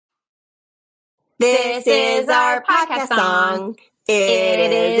This is our podcast song.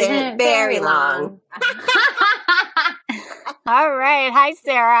 It isn't very long. All right. Hi,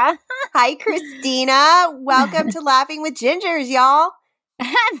 Sarah. Hi, Christina. Welcome to Laughing with Gingers, y'all.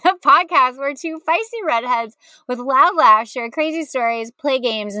 The podcast where two feisty redheads with loud laughs share crazy stories, play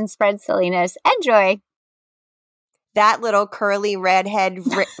games, and spread silliness and joy. That little curly redhead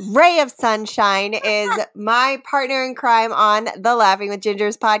ray of sunshine is my partner in crime on the Laughing with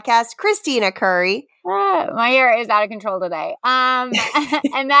Gingers podcast, Christina Curry. My hair is out of control today. And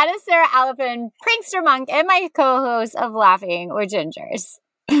that is Sarah Alapin, prankster monk, and my co-host of Laughing with Gingers.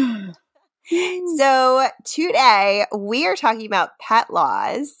 So today we are talking about pet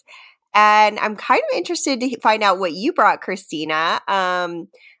laws, and I'm kind of interested to find out what you brought, Christina.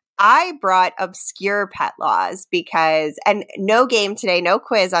 I brought obscure pet laws because, and no game today, no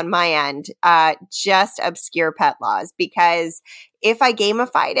quiz on my end, just obscure pet laws, because if I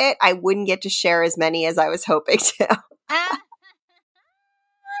gamified it, I wouldn't get to share as many as I was hoping to.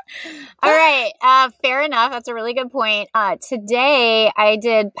 All right. Fair enough. That's a really good point. Today I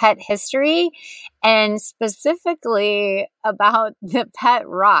did pet history and specifically about the pet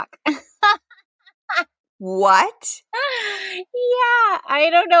rock. What? Yeah. I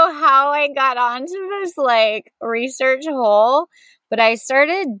don't know how I got onto this research hole, but I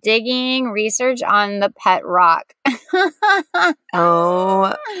started digging research on the pet rock.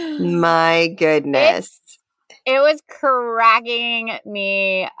 Oh my goodness. It was cracking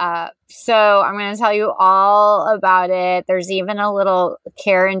me up. So I'm going to tell you all about it. There's even a little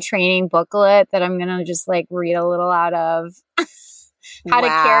care and training booklet that I'm going to just read a little out of. How to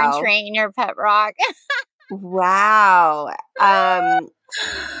care and train your pet rock. Wow.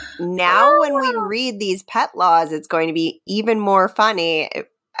 Now when we read these pet laws, it's going to be even more funny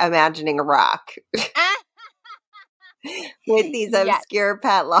imagining a rock with these obscure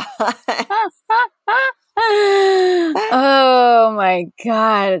pet laws. Oh my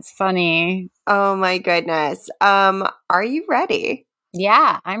God, it's funny. Oh my goodness. Are you ready?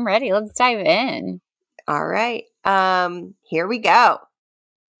 Yeah, I'm ready. Let's dive in. All right. Here we go.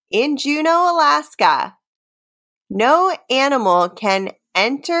 In Juneau, Alaska, no animal can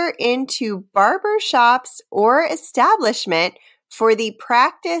enter into barber shops or establishment for the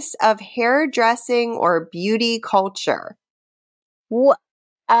practice of hairdressing or beauty culture. Wait,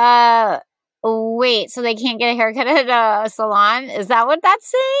 so they can't get a haircut at a salon? Is that what that's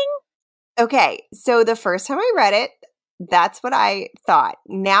saying? Okay, so the first time I read it, that's what I thought.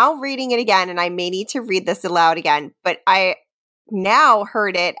 Now reading it again, and I may need to read this aloud again, but I now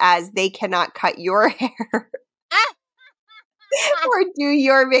heard it as they cannot cut your hair or do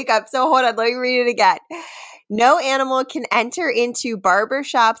your makeup. So hold on, let me read it again. No animal can enter into barber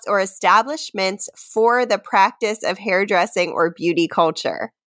shops or establishments for the practice of hairdressing or beauty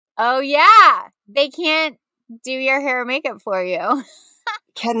culture. Oh, yeah. They can't do your hair or makeup for you.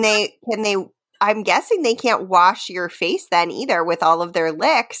 Can they, I'm guessing they can't wash your face then either with all of their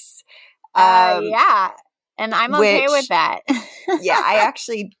licks. Yeah. And I'm okay with that. Yeah,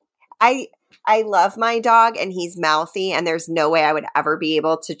 I love my dog and he's mouthy and there's no way I would ever be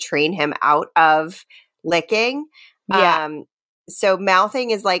able to train him out of licking. Yeah. So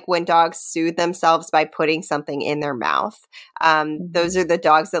mouthing is like when dogs soothe themselves by putting something in their mouth. Those are the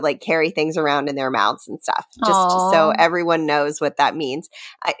dogs that carry things around in their mouths and stuff, just so everyone knows what that means.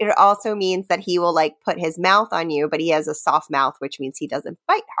 It also means that he will put his mouth on you, but he has a soft mouth, which means he doesn't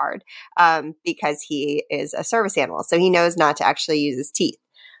bite hard because he is a service animal. So he knows not to actually use his teeth.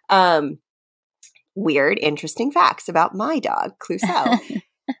 Weird, interesting facts about my dog, Clouseau.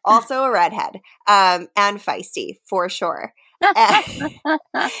 Also a redhead and feisty for sure.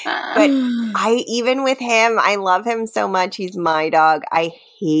 But even with him, I love him so much. He's my dog. I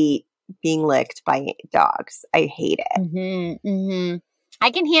hate being licked by dogs. I hate it. Mm-hmm, mm-hmm.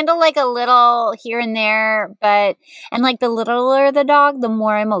 I can handle a little here and there, and the littler the dog, the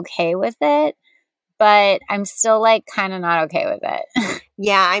more I'm okay with it. But I'm still kind of not okay with it.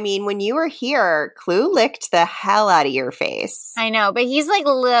 Yeah, I mean, when you were here, Clue licked the hell out of your face. I know, but he's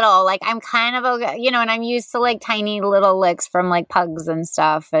little. I'm kind of okay, and I'm used to tiny little licks from pugs and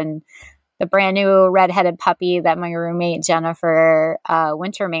stuff. And the brand new redheaded puppy that my roommate Jennifer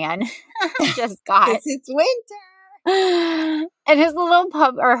Winterman just got. 'Cause it's winter. And his little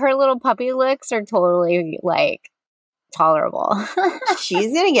her little puppy licks are totally tolerable.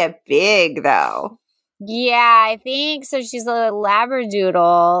 She's gonna get big though. Yeah, I think so. She's a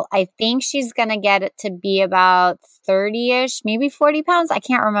Labradoodle. I think she's going to get it to be about 30-ish, maybe 40 pounds. I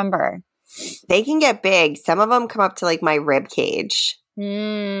can't remember. They can get big. Some of them come up to my rib cage.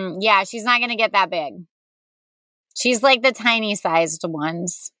 Yeah, she's not going to get that big. She's the tiny sized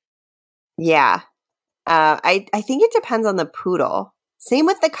ones. Yeah. I think it depends on the poodle. Same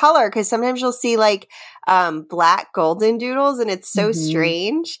with the color, because sometimes you'll see like black golden doodles, and it's so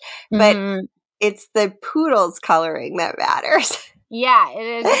strange. But it's the poodle's coloring that matters. Yeah,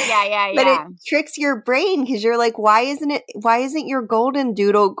 it is. Yeah. But it tricks your brain because you're like, why isn't your golden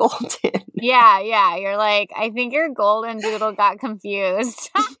doodle golden? Yeah. You're like, I think your golden doodle got confused.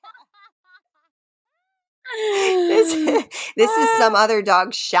 This is some other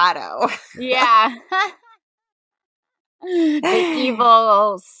dog's shadow. Yeah. The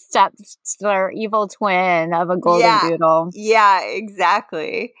evil twin of a golden doodle. Yeah,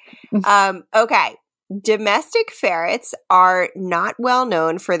 exactly. Okay. Domestic ferrets are not well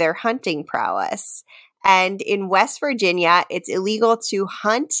known for their hunting prowess. And in West Virginia, it's illegal to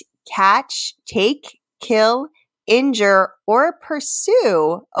hunt, catch, take, kill, injure, or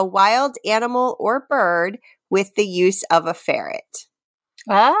pursue a wild animal or bird with the use of a ferret.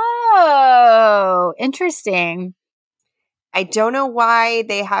 Oh, interesting. I don't know why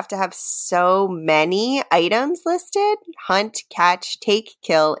they have to have so many items listed. Hunt, catch, take,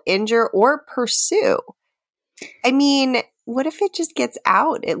 kill, injure, or pursue. I mean, what if it just gets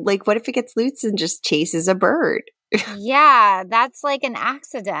out? What if it gets loose and just chases a bird? Yeah, that's like an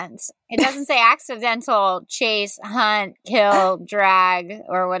accident. It doesn't say accidental chase, hunt, kill, drag,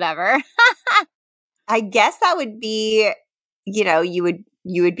 or whatever. I guess that would be, you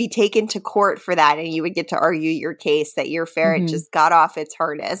would be taken to court for that, and you would get to argue your case that your ferret just got off its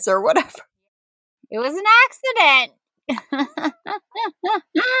harness or whatever. It was an accident.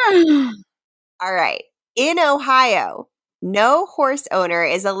 All right. In Ohio, no horse owner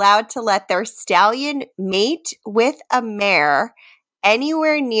is allowed to let their stallion mate with a mare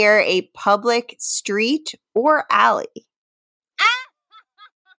anywhere near a public street or alley.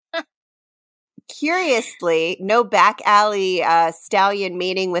 Curiously, no back alley stallion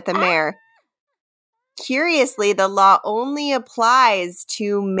mating with a mare. Curiously, the law only applies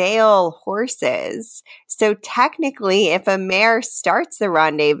to male horses. So technically, if a mare starts the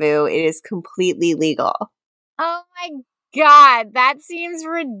rendezvous, it is completely legal. Oh my God, that seems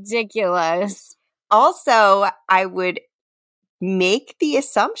ridiculous. Also, I would make the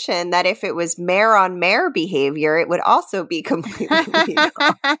assumption that if it was mare on mare behavior, it would also be completely legal.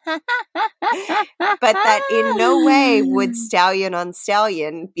 But that in no way would stallion on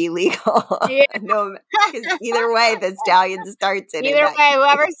stallion be legal. Yeah. No, because either way, the stallion starts it. Either way,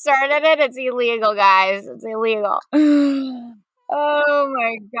 whoever started it, it's illegal, guys. It's illegal. Oh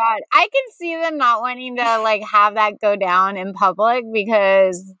my God. I can see them not wanting to have that go down in public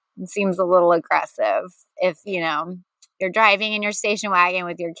because it seems a little aggressive if, you're driving in your station wagon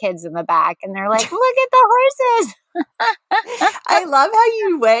with your kids in the back and they're like, look at the horses. I love how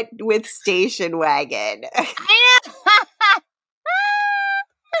you went with station wagon. I know.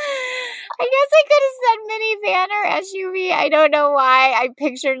 I guess I could have said minivan or SUV. I don't know why. I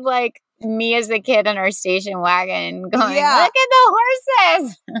pictured me as the kid in our station wagon going, look at the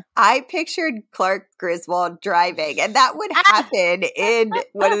horses. I pictured Clark Griswold driving, and that would happen in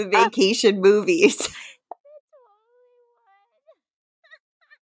one of the vacation movies.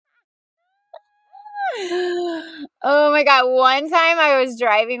 Oh my God. One time I was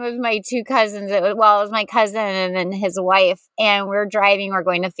driving with my two cousins. It was my cousin and then his wife. And we're driving, we're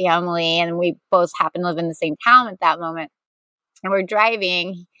going to family. And we both happen to live in the same town at that moment. And we're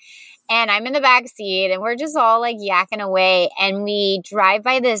driving. And I'm in the back seat. And we're just all yakking away. And we drive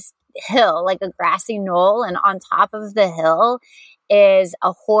by this hill, like a grassy knoll. And on top of the hill is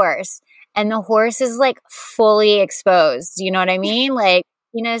a horse. And the horse is fully exposed. You know what I mean?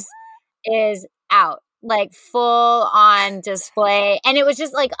 Penis is out, full on display, and it was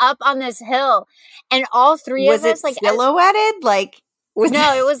just up on this hill, and all three of us silhouetted.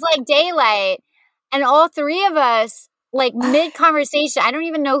 It was daylight, and all three of us mid conversation. I don't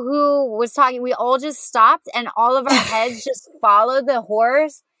even know who was talking. We all just stopped, and all of our heads just followed the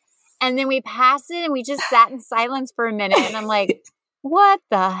horse, and then we passed it, and we just sat in silence for a minute, and I'm like, "What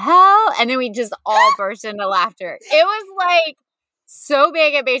the hell?" And then we just all burst into laughter. It was so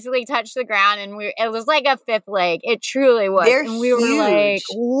big it basically touched the ground, and it was like a fifth leg. It truly was. And we were like,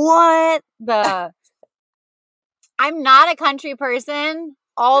 what the? I'm not a country person.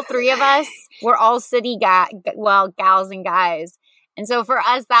 All three of us were all city gals and guys. And so for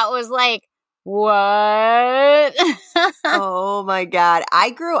us, that was what? Oh my God.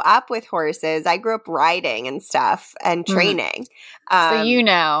 I grew up with horses. I grew up riding and stuff and training. So you're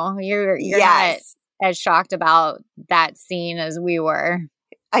not as shocked about that scene as we were.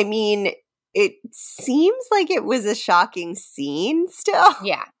 I mean, it seems like it was a shocking scene still.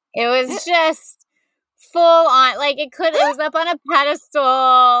 Yeah. It was just full on, like it was up on a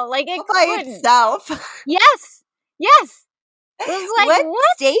pedestal. Like it by couldn't. itself. Yes. Yes. It was like, what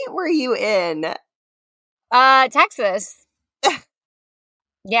state were you in? Texas.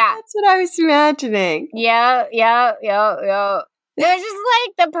 Yeah. That's what I was imagining. Yeah. It was just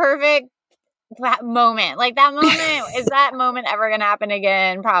like the perfect moment. Like that moment, is that moment ever going to happen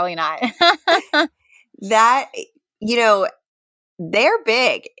again? Probably not. That, they're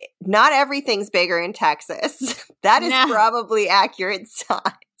big. Not everything's bigger in Texas. That is probably accurate size.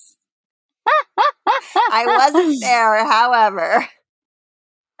 I wasn't there, however.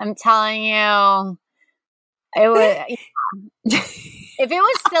 I'm telling you, it was. If it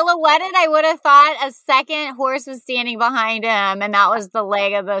was silhouetted, I would have thought a second horse was standing behind him, and that was the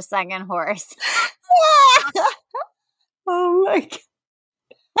leg of the second horse. Oh my god.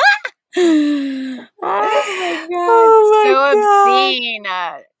 Oh my god. So obscene.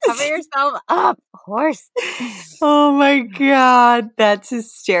 Cover yourself up, horse. Oh my god. That's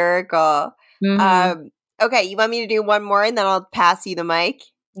hysterical. Mm-hmm. Okay, you want me to do one more and then I'll pass you the mic?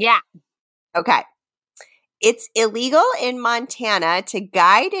 Yeah. Okay. It's illegal in Montana to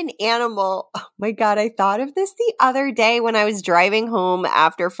guide an animal. Oh my God, I thought of this the other day when I was driving home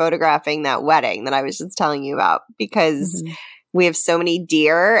after photographing that wedding that I was just telling you about, because we have so many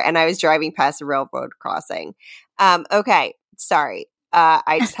deer and I was driving past a railroad crossing. Okay, sorry.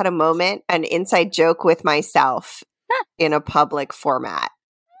 I just had a moment, an inside joke with myself in a public format.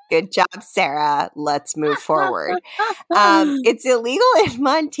 Good job, Sarah. Let's move forward. It's illegal in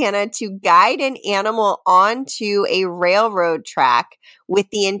Montana to guide an animal onto a railroad track with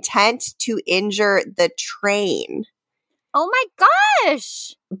the intent to injure the train. Oh my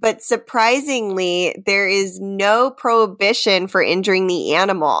gosh. But surprisingly, there is no prohibition for injuring the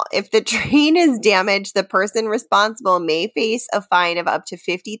animal. If the train is damaged, the person responsible may face a fine of up to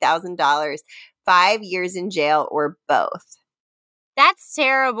 $50,000, 5 years in jail, or both. That's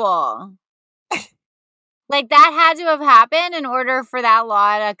terrible. Like that had to have happened in order for that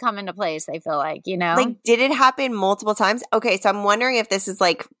law to come into place, I feel like, Like, did it happen multiple times? Okay, so I'm wondering if this is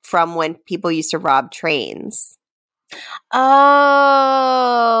like from when people used to rob trains. Oh,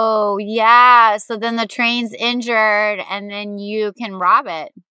 yeah. So then the train's injured and then you can rob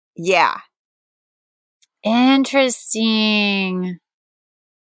it. Yeah. Interesting.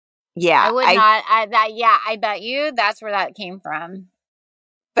 Yeah. I bet you that's where that came from.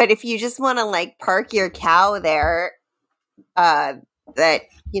 But if you just want to like park your cow there, that,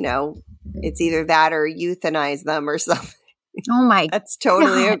 it's either that or euthanize them or something. Oh my That's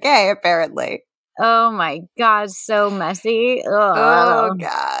totally God. Okay, apparently. Oh my God, so messy. Ugh. Oh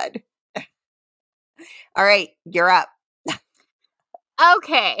God. All right, you're up.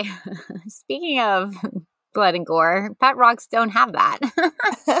 Okay. Speaking of blood and gore, pet rocks don't have that.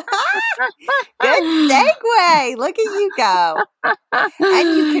 Good segue. Look at you go.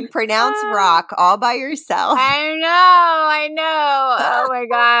 And you can pronounce rock all by yourself. I know. Oh my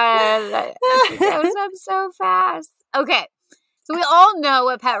God. That goes up so fast. Okay. So we all know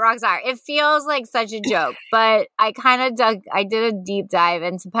what pet rocks are. It feels like such a joke, but I did a deep dive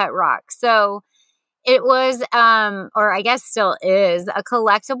into pet rocks. So it was, or I guess still is, a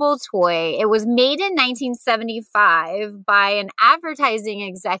collectible toy. It was made in 1975 by an advertising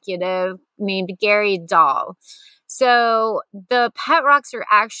executive named Gary Dahl. So the pet rocks are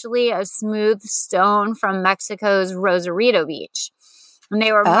actually a smooth stone from Mexico's Rosarito Beach. And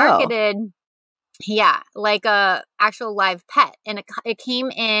they were marketed, like a actual live pet. And it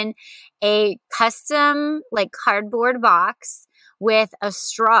came in a custom, like cardboard box with a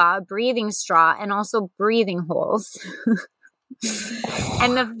breathing straw, and also breathing holes.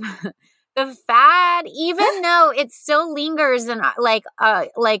 And the fad, even though it still lingers in like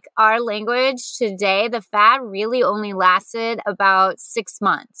our language today, the fad really only lasted about 6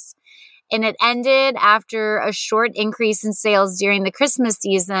 months. And it ended after a short increase in sales during the Christmas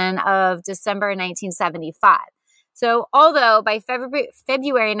season of December 1975. So although by February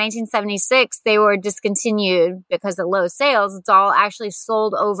 1976, they were discontinued because of low sales, Dahl actually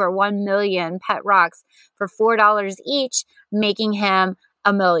sold over 1 million pet rocks for $4 each, making him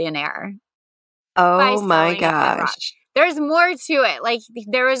a millionaire. Oh my gosh. There's more to it. Like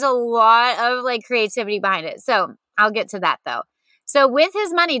there is a lot of like creativity behind it. So I'll get to that though. So with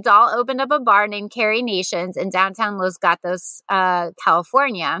his money, Dahl opened up a bar named Carrie Nations in downtown Los Gatos,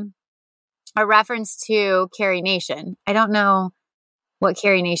 California. A reference to Carrie Nation. I don't know what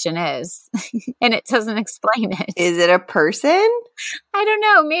Carrie Nation is, and it doesn't explain it. Is it a person? I don't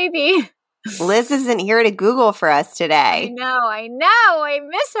know. Maybe. Liz isn't here to Google for us today. I know. I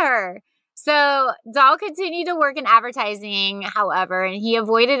miss her. So Dahl continued to work in advertising, however, and he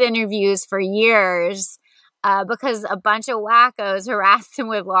avoided interviews for years because a bunch of wackos harassed him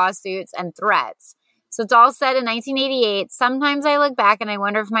with lawsuits and threats. So Dahl said in 1988, "Sometimes I look back and I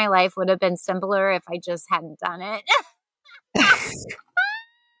wonder if my life would have been simpler if I just hadn't done it."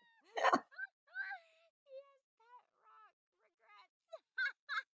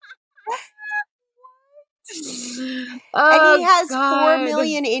 And he has $4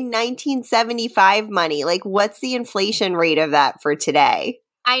 million in 1975 money. Like, what's the inflation rate of that for today?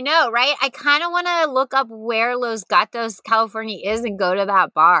 I know, right? I kind of want to look up where Los Gatos, California is and go to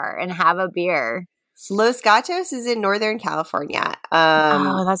that bar and have a beer. Los Gatos is in Northern California.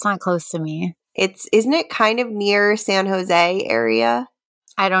 Oh, that's not close to me. Isn't it kind of near San Jose area?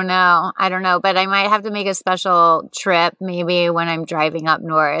 I don't know, but I might have to make a special trip maybe when I'm driving up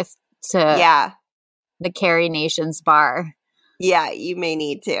north to the Carrie Nations bar. Yeah, you may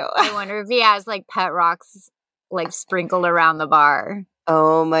need to. I wonder if he has like pet rocks like sprinkled around the bar.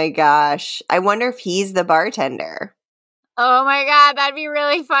 Oh my gosh. I wonder if he's the bartender. Oh my God, that'd be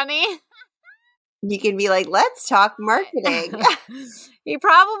really funny. You can be like, let's talk marketing. He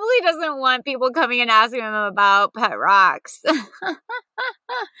probably doesn't want people coming and asking him about pet rocks.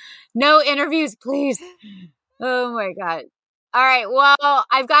 No interviews, please. Oh my God. All right. Well,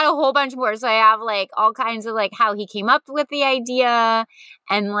 I've got a whole bunch more. So I have like all kinds of like how he came up with the idea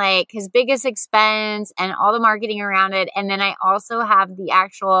and like his biggest expense and all the marketing around it. And then I also have the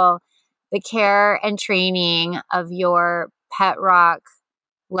care and training of your pet rock,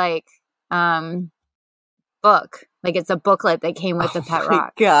 like, book. Like it's a booklet that came with the pet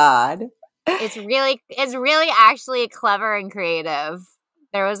rock. God. It's really actually clever and creative.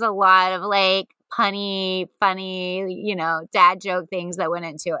 There was a lot of like punny, funny, dad joke things that went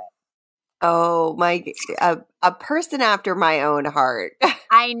into it. Oh my, a person after my own heart.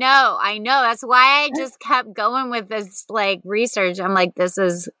 I know. That's why I just kept going with this like research. I'm like, this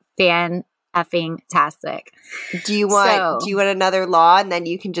is fan-effing-tastic. Do you want another law and then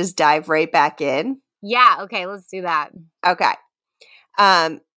you can just dive right back in? Yeah. Okay. Let's do that. Okay.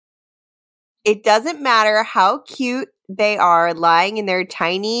 It doesn't matter how cute they are lying in their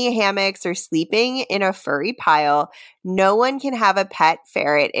tiny hammocks or sleeping in a furry pile. No one can have a pet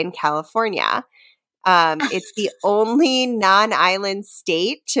ferret in California. It's the only non-island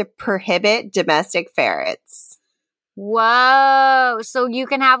state to prohibit domestic ferrets. Whoa. So you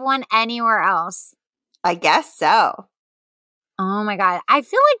can have one anywhere else? I guess so. Oh my God. I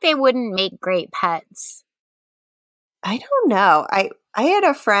feel like they wouldn't make great pets. I don't know. I had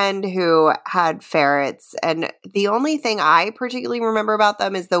a friend who had ferrets, and the only thing I particularly remember about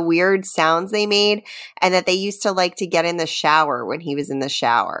them is the weird sounds they made and that they used to like to get in the shower when he was in the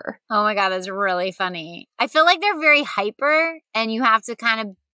shower. Oh my God, that's really funny. I feel like they're very hyper and you have to kind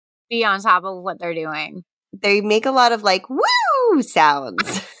of be on top of what they're doing. They make a lot of like woo sounds.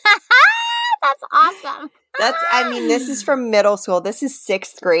 That's awesome. This is from middle school. This is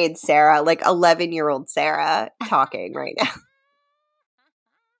 6th grade Sarah, like 11-year-old Sarah talking right now.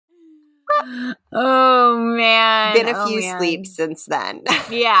 Oh man. Been a few sleeps since then.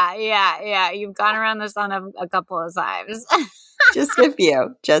 Yeah. You've gone around the sun a couple of times. Just a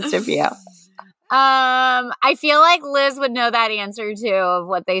few. I feel like Liz would know that answer too of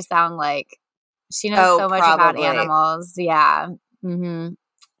what they sound like. She knows so much about animals. Yeah.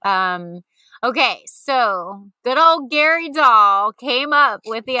 Mm-hmm. Okay, so good old Gary Dahl came up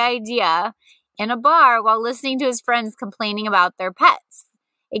with the idea in a bar while listening to his friends complaining about their pets.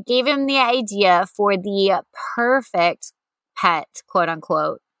 It gave him the idea for the perfect pet, quote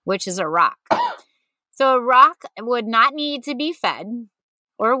unquote, which is a rock. So a rock would not need to be fed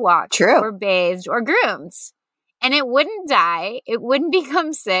or walked or bathed or groomed. And it wouldn't die, it wouldn't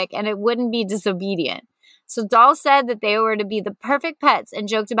become sick, and it wouldn't be disobedient. So Dahl said that they were to be the perfect pets and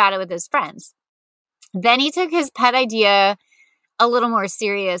joked about it with his friends. Then he took his pet idea a little more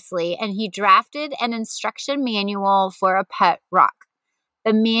seriously and he drafted an instruction manual for a pet rock.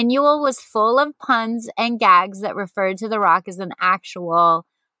 The manual was full of puns and gags that referred to the rock as an actual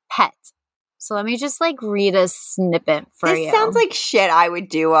pet. So let me just like read a snippet for you. This sounds like shit I would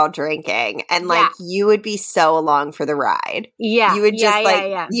do while drinking. And like you would be so along for the ride. Yeah. You would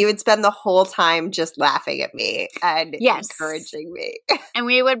just you would spend the whole time just laughing at me and encouraging me. And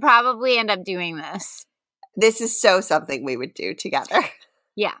we would probably end up doing this. This is so something we would do together.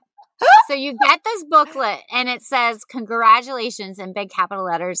 Yeah. So you get this booklet and it says, "Congratulations," in big capital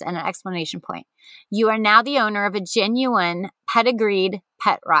letters and an exclamation point. "You are now the owner of a genuine pedigreed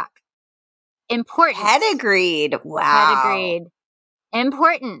pet rock. Important." Pedigreed. Wow. Pedigreed.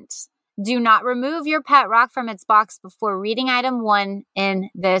 Important. Do not remove your pet rock from its box before reading item 1 in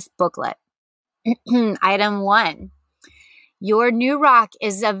this booklet. Item 1. Your new rock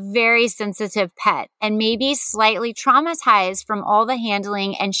is a very sensitive pet and may be slightly traumatized from all the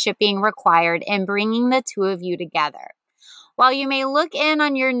handling and shipping required in bringing the two of you together. While you may look in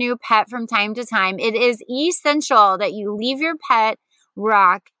on your new pet from time to time, it is essential that you leave your pet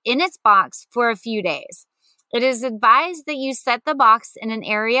rock in its box for a few days. It is advised that you set the box in an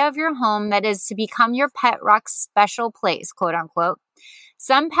area of your home that is to become your pet rock's special place, quote unquote.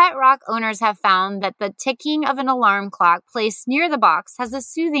 Some pet rock owners have found that the ticking of an alarm clock placed near the box has a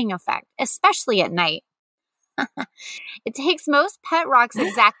soothing effect, especially at night. It takes most pet rocks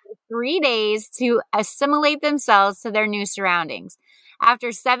exactly 3 days to assimilate themselves to their new surroundings.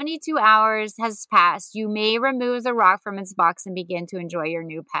 After 72 hours has passed, you may remove the rock from its box and begin to enjoy your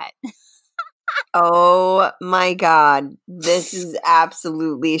new pet. Oh my God. This is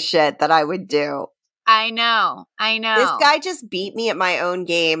absolutely shit that I would do. I know. This guy just beat me at my own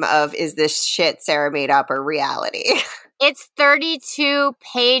game of, is this shit Sarah made up or reality? It's 32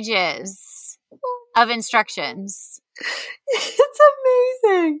 pages of instructions. It's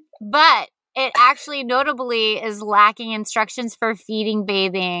amazing. But it actually notably is lacking instructions for feeding,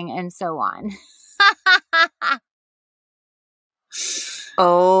 bathing, and so on.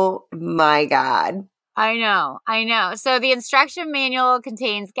 Oh my God. I know. So the instruction manual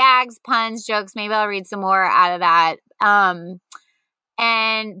contains gags, puns, jokes. Maybe I'll read some more out of that.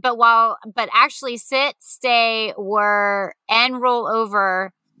 But actually sit, stay, and roll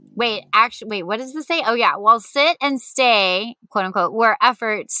over. Wait, what does this say? Oh yeah. While sit and stay, quote unquote, were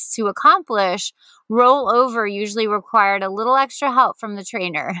efforts to accomplish, roll over usually required a little extra help from the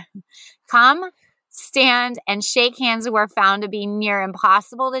trainer. Come, stand, and shake hands were found to be near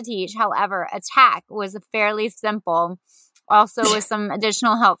impossible to teach. However, attack was fairly simple, also with some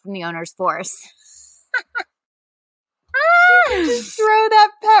additional help from the owner's force. Just throw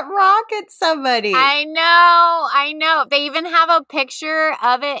that pet rock at somebody. I know. They even have a picture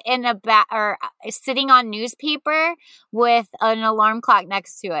of it in or sitting on newspaper with an alarm clock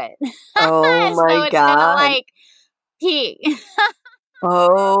next to it. Oh my so it's God. gonna like pee.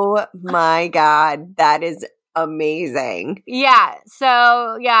 Oh my God. That is amazing. Yeah.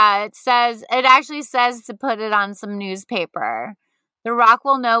 So yeah, it actually says to put it on some newspaper. The rock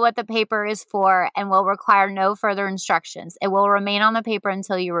will know what the paper is for and will require no further instructions. It will remain on the paper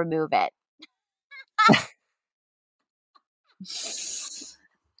until you remove it.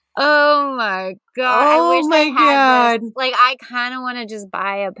 Oh my God. I wish I had this. Like, I kind of want to just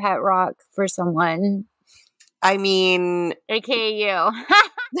buy a pet rock for someone. I mean, AKA you. I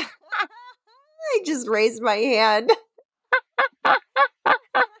just raised my hand.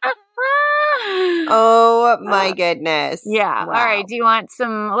 Oh my goodness. Yeah. Wow. All right. Do you want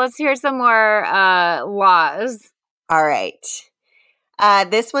let's hear some more laws. All right.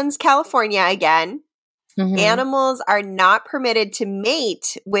 This one's California again. Mm-hmm. Animals are not permitted to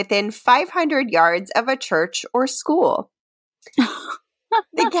mate within 500 yards of a church or school.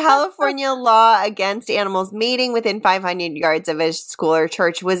 The California law against animals mating within 500 yards of a school or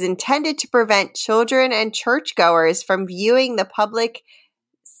church was intended to prevent children and churchgoers from viewing the public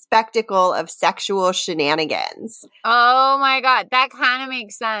spectacle of sexual shenanigans. Oh my God, that kind of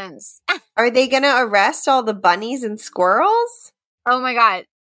makes sense. Are they going to arrest all the bunnies and squirrels? Oh my God.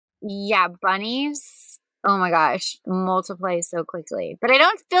 Yeah, bunnies. Oh my gosh, multiply so quickly. But I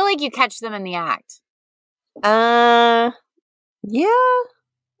don't feel like you catch them in the act. Yeah.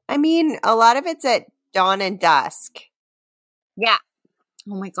 I mean, a lot of it's at dawn and dusk. Yeah.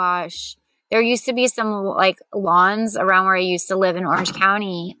 Oh my gosh. There used to be some like lawns around where I used to live in Orange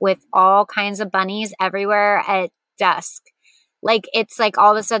County with all kinds of bunnies everywhere at dusk. Like it's like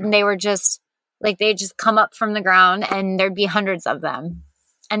all of a sudden they were just like they just come up from the ground and there'd be hundreds of them.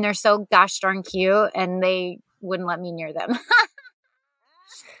 And they're so gosh darn cute and they wouldn't let me near them.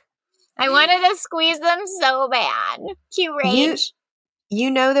 I wanted to squeeze them so bad. Cute rage. You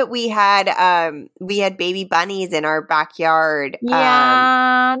know that we had baby bunnies in our backyard.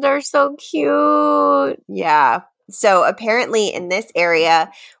 Yeah, they're so cute. Yeah. So apparently in this area,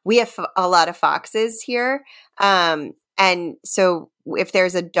 we have a lot of foxes here. And so if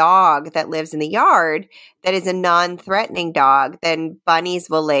there's a dog that lives in the yard that is a non-threatening dog, then bunnies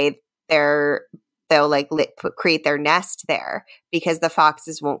will create their nest there because the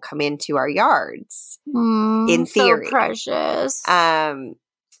foxes won't come into our yards. In theory. So precious.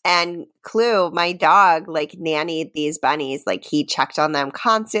 And Clue, my dog, like nannied these bunnies. Like he checked on them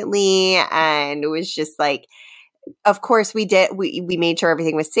constantly, and it was just like, of course we did. We made sure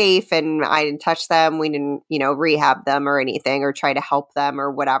everything was safe, and I didn't touch them. We didn't, rehab them or anything, or try to help them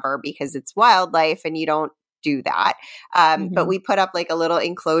or whatever, because it's wildlife, and you don't do that. But we put up like a little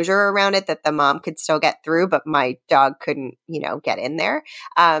enclosure around it that the mom could still get through, but my dog couldn't, get in there.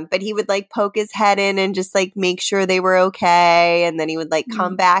 But he would like poke his head in and just like make sure they were okay. And then he would like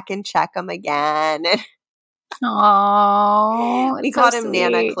come back and check them again. Oh, we called him sweet.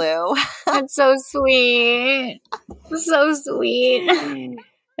 Nana Clue. That's so sweet. So sweet.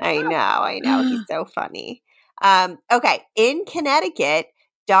 I know. He's so funny. Okay. In Connecticut,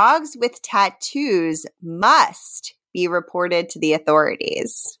 dogs with tattoos must be reported to the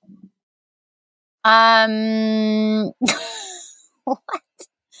authorities. What?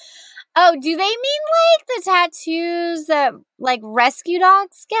 Oh, do they mean like the tattoos that like rescue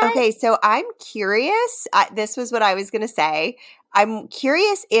dogs get? Okay, so I'm curious. This was what I was going to say. I'm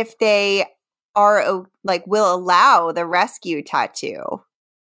curious if they are like will allow the rescue tattoo.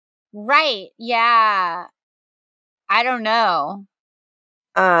 Right. Yeah. I don't know.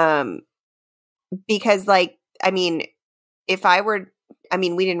 Because like, I mean, we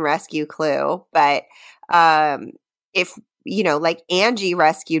didn't rescue Clue, but if like Angie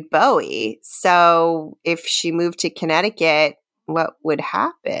rescued Bowie. So if she moved to Connecticut, what would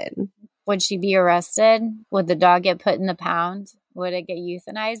happen? Would she be arrested? Would the dog get put in the pound? Would it get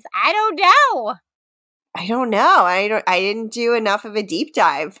euthanized? I don't know. I didn't do enough of a deep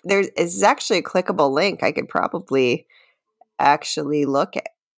dive. There's actually a clickable link. I could probably actually look at.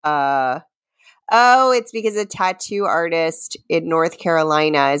 It's because a tattoo artist in North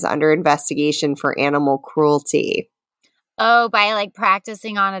Carolina is under investigation for animal cruelty. Oh, by like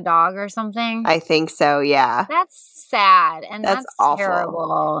practicing on a dog or something? I think so, yeah. That's sad and that's awful.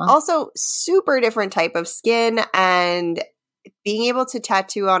 Terrible. Also, super different type of skin, and being able to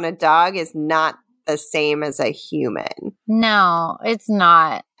tattoo on a dog is not the same as a human. No, it's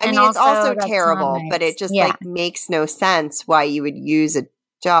not. I mean, it's also terrible, nice. But it just like makes no sense why you would use a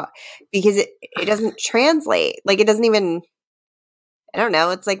dog because it doesn't translate. Like it doesn't even, I don't know.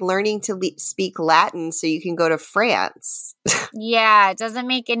 It's like learning to speak Latin so you can go to France. Yeah, it doesn't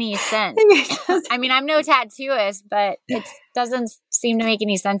make any sense. I mean, I'm no tattooist, but it doesn't seem to make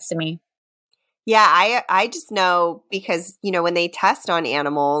any sense to me. Yeah, I just know because, when they test on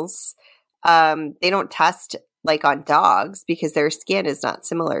animals, they don't test like on dogs because their skin is not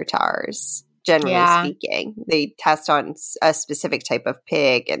similar to ours, generally speaking. They test on a specific type of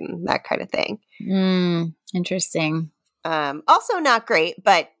pig and that kind of thing. Interesting. Also not great,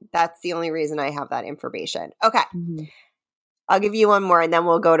 but that's the only reason I have that information. Okay. Mm-hmm. I'll give you one more and then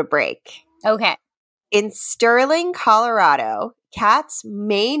we'll go to break. Okay. In Sterling, Colorado, cats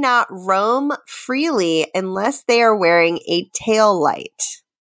may not roam freely unless they are wearing a tail light.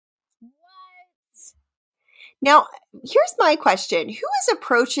 What? Now, here's my question. Who is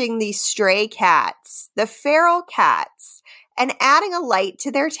approaching these stray cats, the feral cats, and adding a light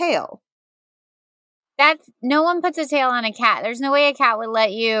to their tail? No one puts a tail on a cat. There's no way a cat would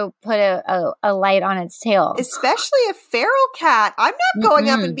let you put a light on its tail. Especially a feral cat. I'm not going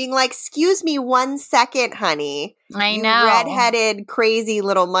up and being like, excuse me 1 second, honey. I know. Redheaded, crazy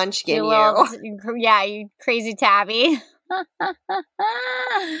little munchkin, Yeah, you crazy tabby.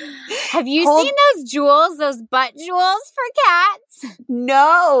 Have you seen those jewels, those butt jewels for cats?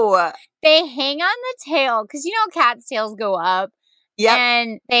 No. They hang on the tail because cats' tails go up. Yep.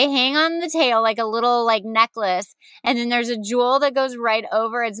 And they hang on the tail like a little like necklace. And then there's a jewel that goes right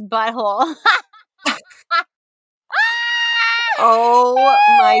over its butthole. Oh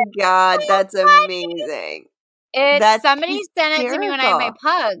my God. That's amazing. Somebody sent it to me when I had my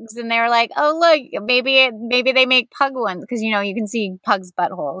pugs. And they were like, oh, look, maybe they make pug ones. Because, you can see pugs'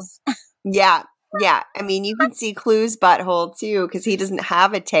 buttholes. Yeah. Yeah. I mean, you can see Clue's butthole too. Because he doesn't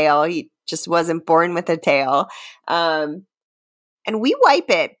have a tail. He just wasn't born with a tail. And we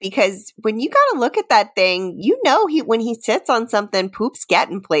wipe it because when you got to look at that thing, when he sits on something, poop's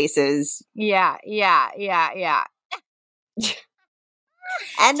getting places. Yeah.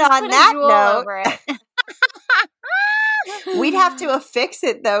 And just on that note, we'd have to affix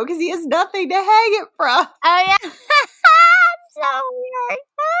it though because he has nothing to hang it from. Oh yeah, so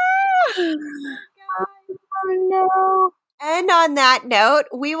weird. Oh no. And on that note,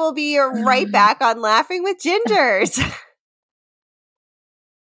 we will be right back on Laughing with Gingers.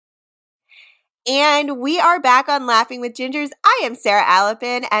 And we are back on Laughing with Gingers. I am Sarah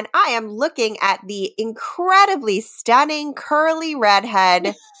Alapin, and I am looking at the incredibly stunning curly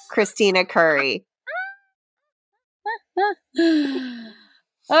redhead Christina Curry.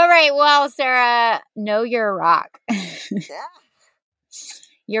 All right. Well, Sarah, know your rock.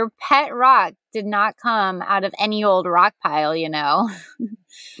 Your pet rock did not come out of any old rock pile,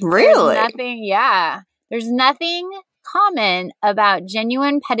 Really? There's nothing common about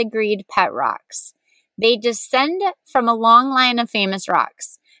genuine pedigreed pet rocks. They descend from a long line of famous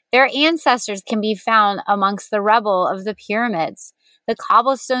rocks. Their ancestors can be found amongst the rubble of the pyramids, the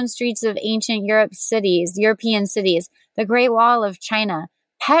cobblestone streets of ancient European cities, the Great Wall of China.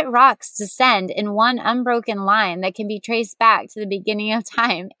 Pet rocks descend in one unbroken line that can be traced back to the beginning of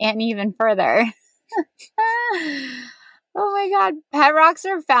time and even further. Oh my God. Pet rocks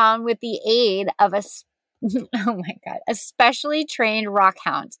are found with the aid of a specially trained rock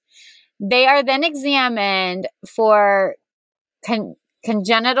hound. They are then examined for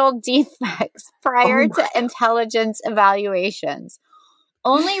congenital defects prior to intelligence evaluations.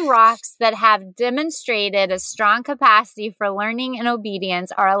 Only rocks that have demonstrated a strong capacity for learning and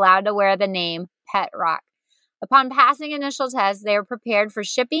obedience are allowed to wear the name pet rock. Upon passing initial tests, they are prepared for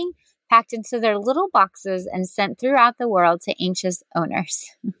shipping, packed into their little boxes, and sent throughout the world to anxious owners.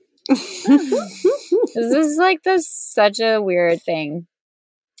 This is such a weird thing.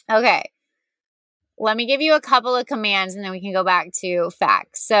 Okay. Let me give you a couple of commands and then we can go back to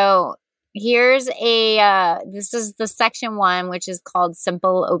facts. So here's this is the section 1, which is called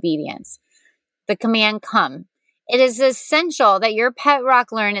simple obedience. The command come. It is essential that your pet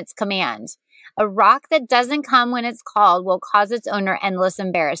rock learn its command. A rock that doesn't come when it's called will cause its owner endless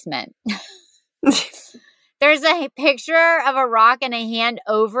embarrassment. There's a picture of a rock and a hand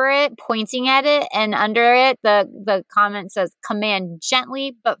over it, pointing at it, and under it, the comment says, command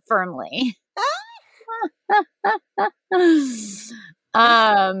gently but firmly.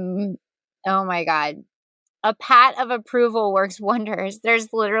 Oh my God. A pat of approval works wonders.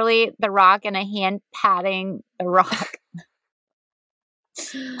 There's literally the rock and a hand patting the rock.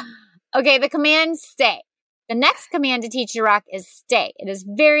 Okay, the command stay. The next command to teach your rock is stay. It is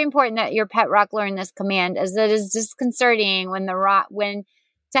very important that your pet rock learn this command, as it is disconcerting when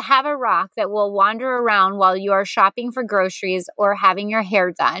to have a rock that will wander around while you are shopping for groceries or having your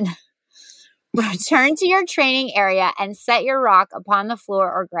hair done. Return to your training area and set your rock upon the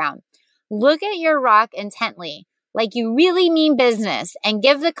floor or ground. Look at your rock intently, like you really mean business, and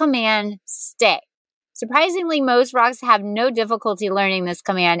give the command stay. Surprisingly, most rocks have no difficulty learning this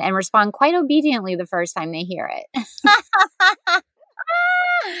command and respond quite obediently the first time they hear it.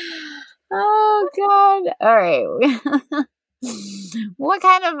 Oh, God. All right. What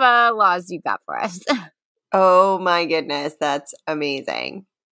kind of laws you got for us? Oh, my goodness. That's amazing.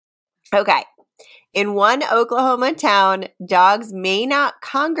 Okay. In one Oklahoma town, dogs may not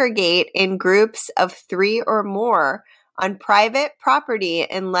congregate in groups of 3 or more on private property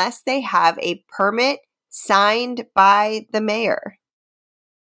unless they have a permit signed by the mayor.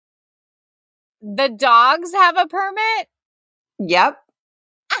 The dogs have a permit? Yep.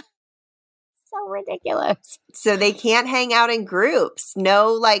 So ridiculous. So they can't hang out in groups.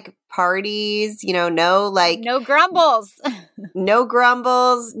 No parties, no grumbles. No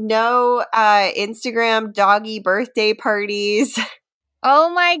grumbles, no Instagram doggy birthday parties. Oh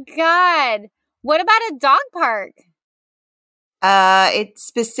my God. What about a dog park? It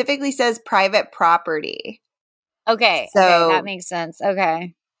specifically says private property. Okay. So that makes sense.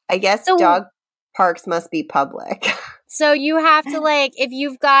 Okay. I guess dog parks must be public. So you have to if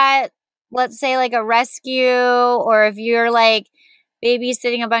you've got, let's say a rescue, or if you're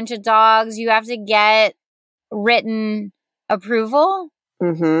babysitting a bunch of dogs, you have to get written approval?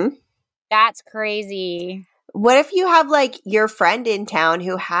 Mm-hmm. That's crazy. What if you have your friend in town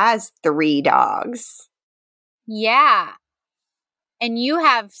who has 3 dogs? Yeah. And you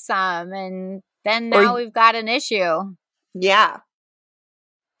have some, and then now we've got an issue. Yeah.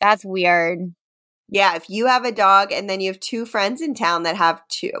 That's weird. Yeah, if you have a dog and then you have 2 friends in town that have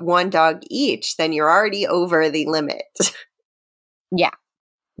 1 dog each, then you're already over the limit. Yeah.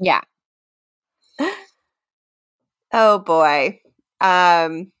 Yeah. Oh, boy.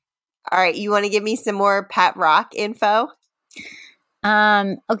 All right, you want to give me some more pet rock info?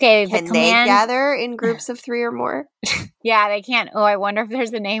 Okay. Can they gather in groups of 3 or more? Yeah, they can. Oh, I wonder if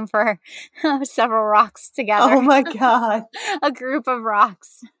there's a name for several rocks together. Oh my God. A group of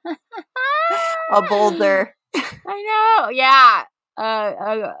rocks. A boulder. I know. Yeah.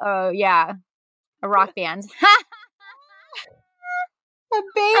 Yeah. A rock band. A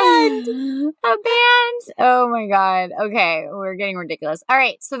band. A band. Oh my God. Okay. We're getting ridiculous. All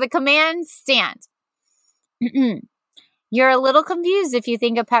right. So the command stand. You're a little confused if you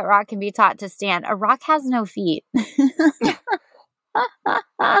think a pet rock can be taught to stand. A rock has no feet.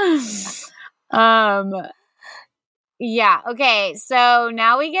 Yeah. Okay. So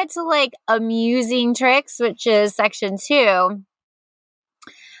now we get to amusing tricks, which is section 2.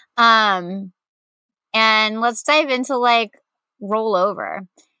 And let's dive into roll over.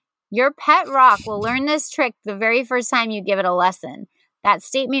 Your pet rock will learn this trick the very first time you give it a lesson. That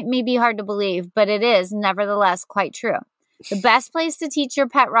statement may be hard to believe, but it is nevertheless quite true. The best place to teach your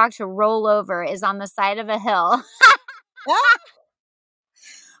pet rock to roll over is on the side of a hill.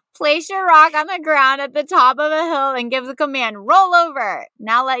 Place your rock on the ground at the top of a hill and give the command, roll over.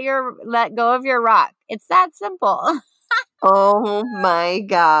 Now let go of your rock. It's that simple. Oh my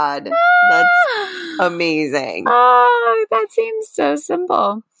God. That's amazing. Oh, that seems so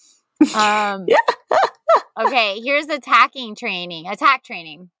simple. Okay, here's attack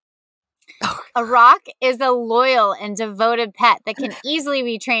training. A rock is a loyal and devoted pet that can easily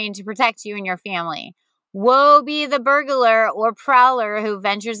be trained to protect you and your family. Woe be the burglar or prowler who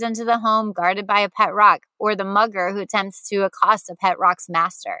ventures into the home guarded by a pet rock, or the mugger who attempts to accost a pet rock's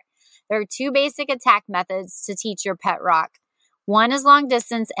master. There are 2 basic attack methods to teach your pet rock. 1 is long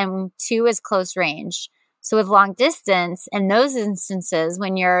distance and 2 is close range. So with long distance, in those instances,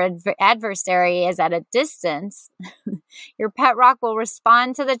 when your adversary is at a distance, your pet rock will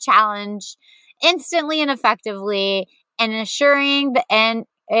respond to the challenge instantly and effectively and assuring that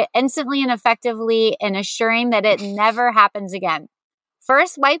it never happens again.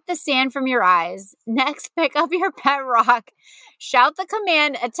 First, wipe the sand from your eyes. Next, pick up your pet rock, shout the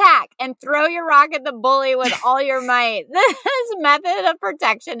command, attack, and throw your rock at the bully with all your might. This method of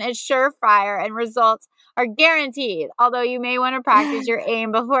protection is surefire and results are guaranteed, although you may want to practice your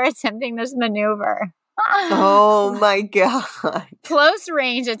aim before attempting this maneuver. Oh my God. Close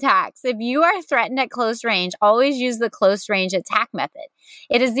range attacks. If you are threatened at close range, always use the close range attack method.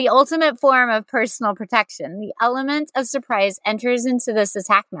 It is the ultimate form of personal protection. The element of surprise enters into this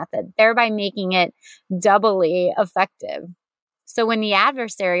attack method, thereby making it doubly effective. So when the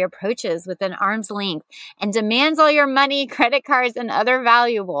adversary approaches within arm's length and demands all your money, credit cards, and other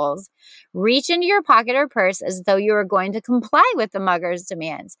valuables, reach into your pocket or purse as though you are going to comply with the mugger's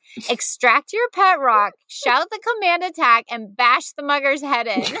demands. Extract your pet rock, shout the command attack, and bash the mugger's head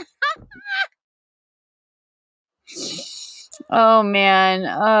in. Oh, man.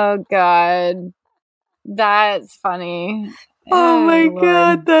 Oh, God. That's funny. Oh my Lord.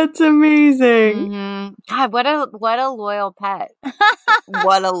 God, that's amazing. Mm-hmm. God, what a loyal pet.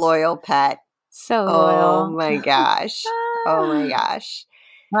 What a loyal pet. So loyal. Oh my gosh. Oh my gosh.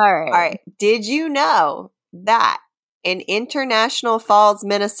 All right. Did you know that in International Falls,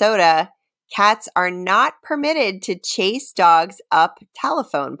 Minnesota, cats are not permitted to chase dogs up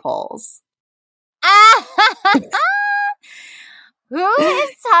telephone poles? Who is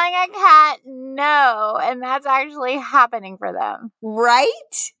telling a cat no? And that's actually happening for them.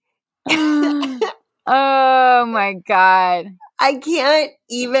 Right? Oh my God. I can't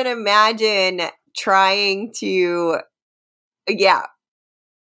even imagine trying to, yeah.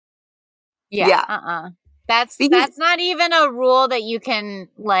 That's not even a rule that you can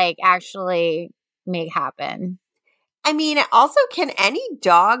like actually make happen. I mean, also, can any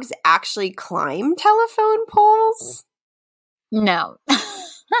dogs actually climb telephone poles? No.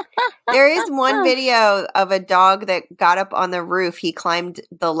 There is one video of a dog that got up on the roof. He climbed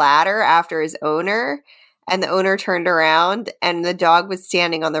the ladder after his owner, and the owner turned around, and the dog was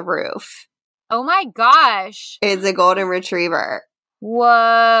standing on the roof. Oh my gosh. It's a golden retriever.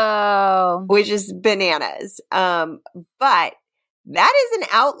 Whoa. Which is bananas. But that is an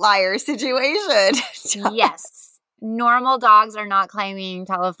outlier situation. Yes. Normal dogs are not climbing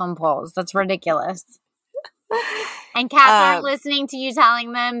telephone poles. That's ridiculous. And cats aren't listening to you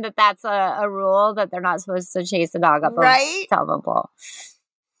telling them that that's a rule, that they're not supposed to chase a dog up a telephone pole.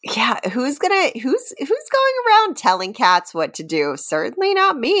 Yeah, who's going around telling cats what to do? Certainly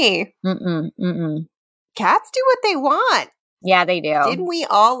not me. Cats do what they want. Yeah, they do. Didn't we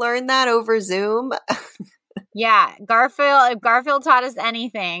all learn that over Zoom? Yeah, Garfield. If Garfield taught us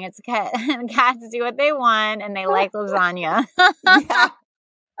anything, it's cats do what they want, and they like lasagna. Yeah.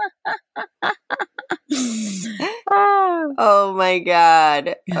 Oh my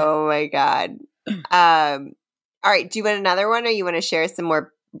God. Oh my God. All right. Do you want another one, or you want to share some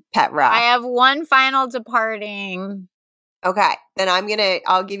more pet rock? I have one final departing. Okay. Then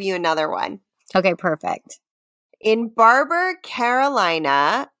I'll give you another one. Okay, perfect. In Barber,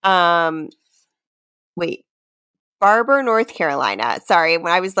 Carolina, Barber, North Carolina. Sorry,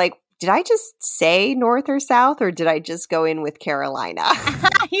 when I was like, did I just say North or South, or did I just go in with Carolina?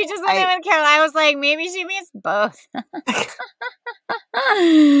 You just went in with Carolina. I was like, maybe she means both.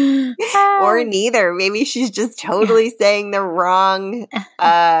 Or neither. Maybe she's just totally saying the wrong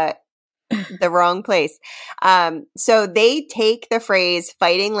place. So they take the phrase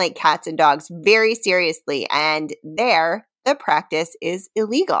fighting like cats and dogs very seriously, and there the practice is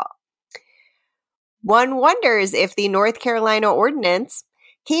illegal. One wonders if the North Carolina ordinance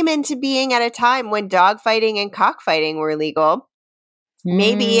came into being at a time when dogfighting and cockfighting were legal.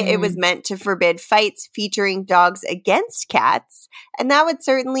 Maybe it was meant to forbid fights featuring dogs against cats, and that would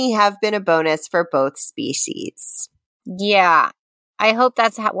certainly have been a bonus for both species. Yeah. I hope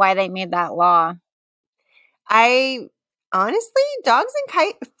that's why they made that law. Honestly, dogs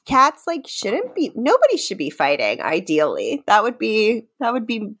and cats nobody should be fighting, ideally. That would be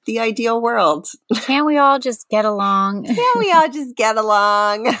the ideal world. Can't we all just get along? Can't we all just get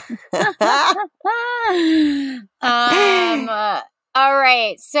along? All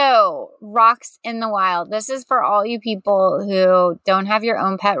right. So, rocks in the wild. This is for all you people who don't have your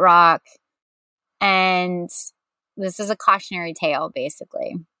own pet rock. And this is a cautionary tale,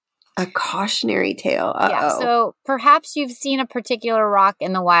 basically. A cautionary tale. Uh-oh. Yeah. So perhaps you've seen a particular rock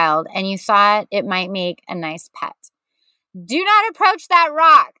in the wild and you thought it might make a nice pet. Do not approach that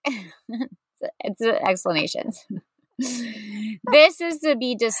rock. It's explanations. This is to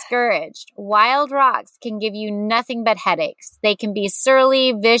be discouraged. Wild rocks can give you nothing but headaches. They can be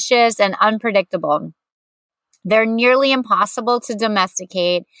surly, vicious, and unpredictable. They're nearly impossible to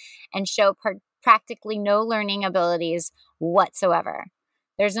domesticate and show practically no learning abilities whatsoever.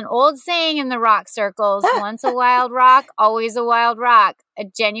 There's an old saying in the rock circles, once a wild rock, always a wild rock. A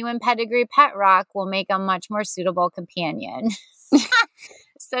genuine pedigree pet rock will make a much more suitable companion.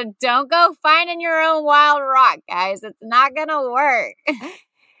 So don't go finding your own wild rock, guys. It's not going to work.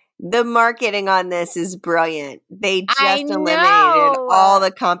 The marketing on this is brilliant. They just eliminated all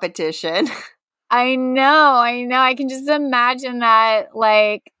the competition. I know. I can just imagine that,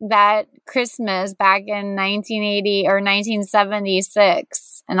 like, that Christmas back in 1980 or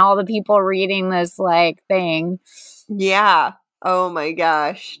 1976 and all the people reading this, like, thing. Yeah. Oh, my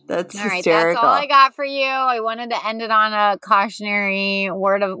gosh. That's hysterical. Right, that's all I got for you. I wanted to end it on a cautionary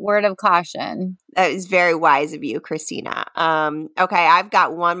word of caution. That was very wise of you, Christina. Okay, I've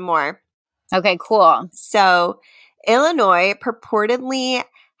got one more. Okay, cool. So, Illinois purportedly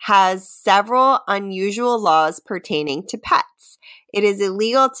has several unusual laws pertaining to pets. It is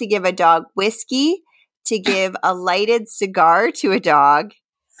illegal to give a dog whiskey, to give a lighted cigar to a dog,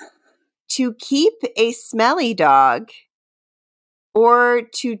 to keep a smelly dog, or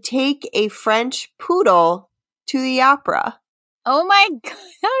to take a French poodle to the opera. Oh my God,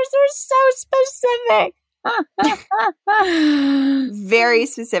 those are so specific. Very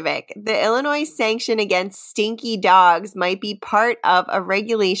specific. The Illinois sanction against stinky dogs might be part of a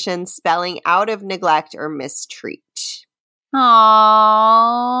regulation spelling out of neglect or mistreat.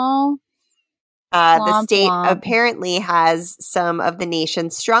 Aww. The state apparently has some of the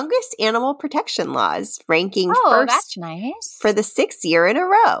nation's strongest animal protection laws, ranking first that's nice. for the 6th year in a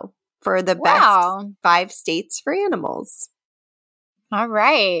row for the best 5 states for animals. All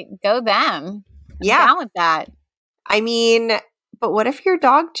right. Go them. Yeah. I'm down with that. I mean, but what if your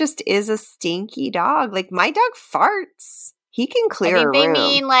dog just is a stinky dog? Like, my dog farts. He can clear a room. They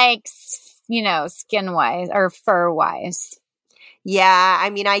mean, like, skin-wise or fur-wise. Yeah, I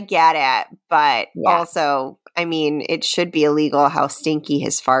mean, I get it. But also, I mean, it should be illegal how stinky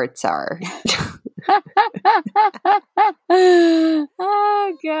his farts are.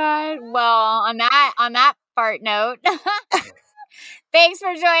 Oh, God. Well, on that fart note... Thanks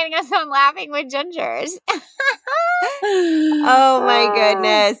for joining us on Laughing with Gingers. Oh, my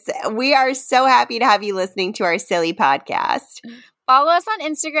goodness. We are so happy to have you listening to our silly podcast. Follow us on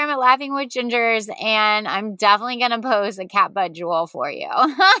Instagram at Laughing with Gingers, and I'm definitely going to post a cat butt jewel for you.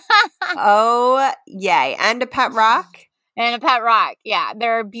 Oh, yay. And a pet rock? And a pet rock. Yeah,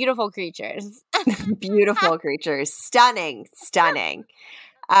 they're beautiful creatures. Beautiful creatures. Stunning.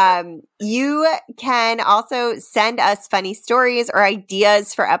 You can also send us funny stories or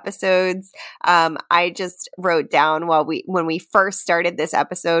ideas for episodes. I just wrote down when we first started this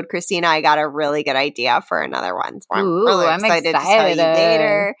episode, Christina, I got a really good idea for another one. So I'm really excited to tell you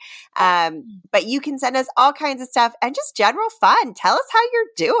later. But you can send us all kinds of stuff and just general fun. Tell us how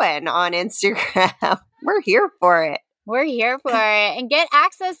you're doing on Instagram. We're here for it. We're here for it. And get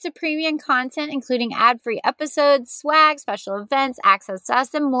access to premium content, including ad-free episodes, swag, special events, access to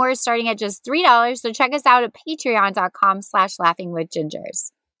us, and more, starting at just $3. So check us out at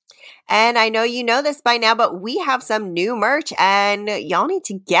patreon.com/laughingwithgingers. And I know you know this by now, but we have some new merch and y'all need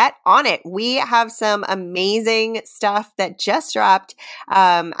to get on it. We have some amazing stuff that just dropped.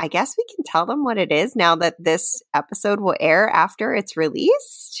 I guess we can tell them what it is now that this episode will air after it's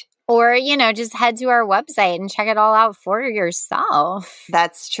released. Or, just head to our website and check it all out for yourself.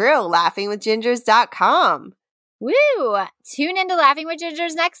 That's true. laughingwithgingers.com. Woo! Tune into Laughing with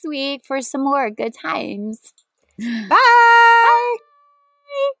Gingers next week for some more good times. Bye! Bye!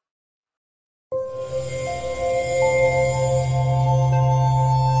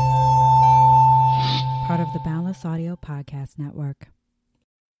 Part of the Boundless Audio Podcast Network.